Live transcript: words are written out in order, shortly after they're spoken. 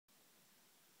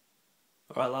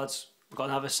Alright lads, I've got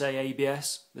an Avocet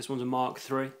ABS. This one's a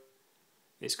Mk3.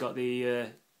 It's got the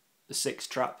 6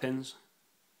 trap pins.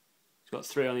 It's got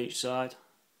 3 on each side.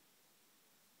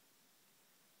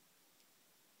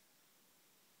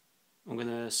 I'm going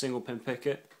to single pin pick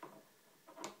it.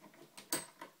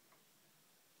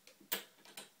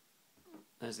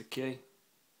 There's the key.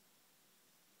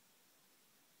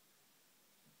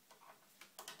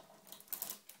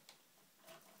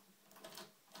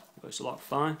 It's locked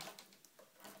fine.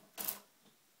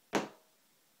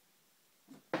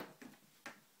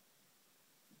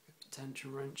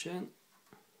 Tension wrench in.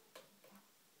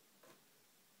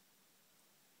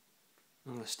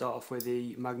 I'm going to start off with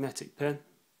the magnetic pin.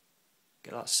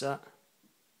 Get that set.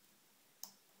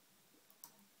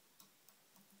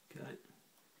 Okay.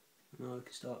 Now we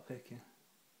can start picking.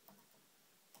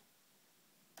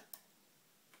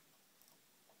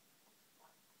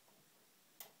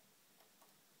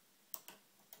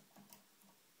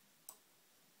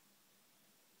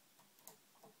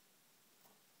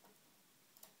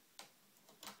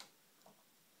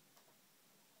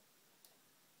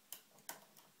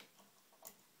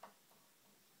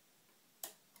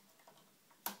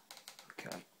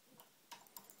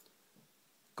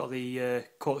 Got the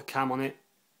caught the cam on it,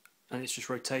 and it's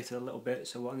just rotated a little bit.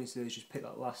 So what I need to do is just pick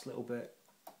that last little bit,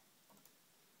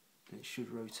 and it should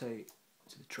rotate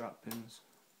to the trap pins.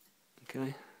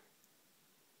 Okay.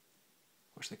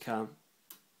 Watch the cam.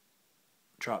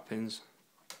 Trap pins.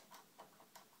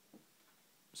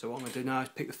 So what I'm going to do now is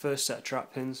pick the first set of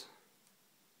trap pins.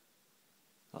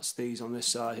 That's these on this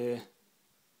side here.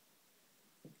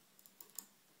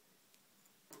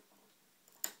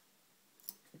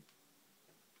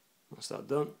 That's that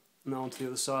done. Now onto the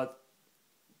other side.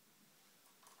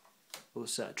 Other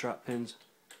set of trap pins.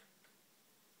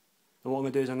 And what I'm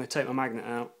going to do is I'm going to take my magnet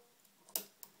out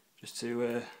just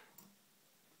to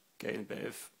gain a bit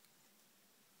of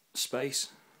space.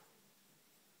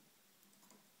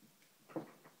 I'm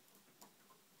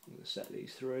going to set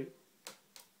these 3.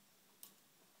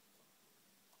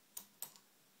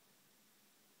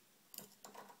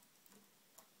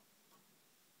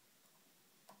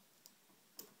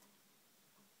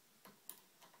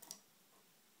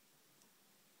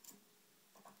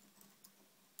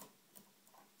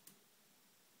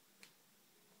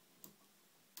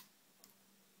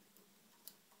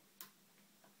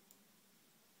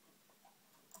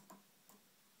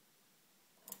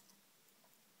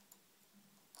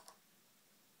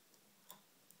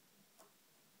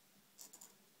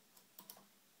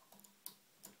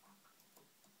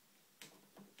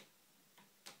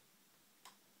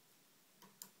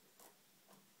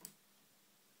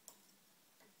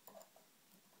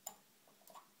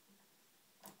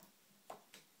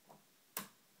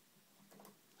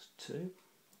 That's 2.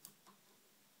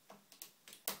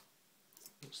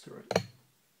 That's 3.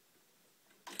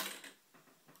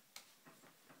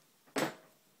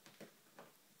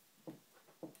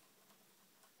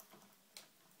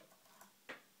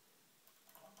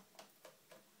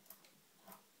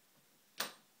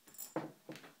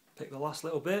 Pick the last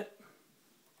little bit.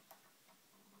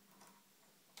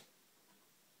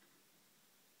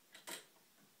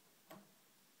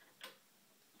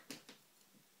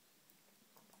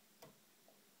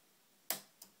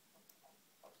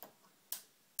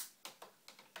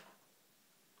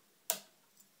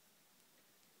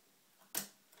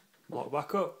 Lock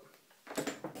back up.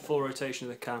 Full rotation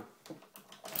of the cam.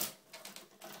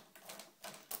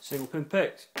 Single pin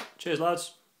picked. Cheers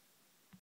lads.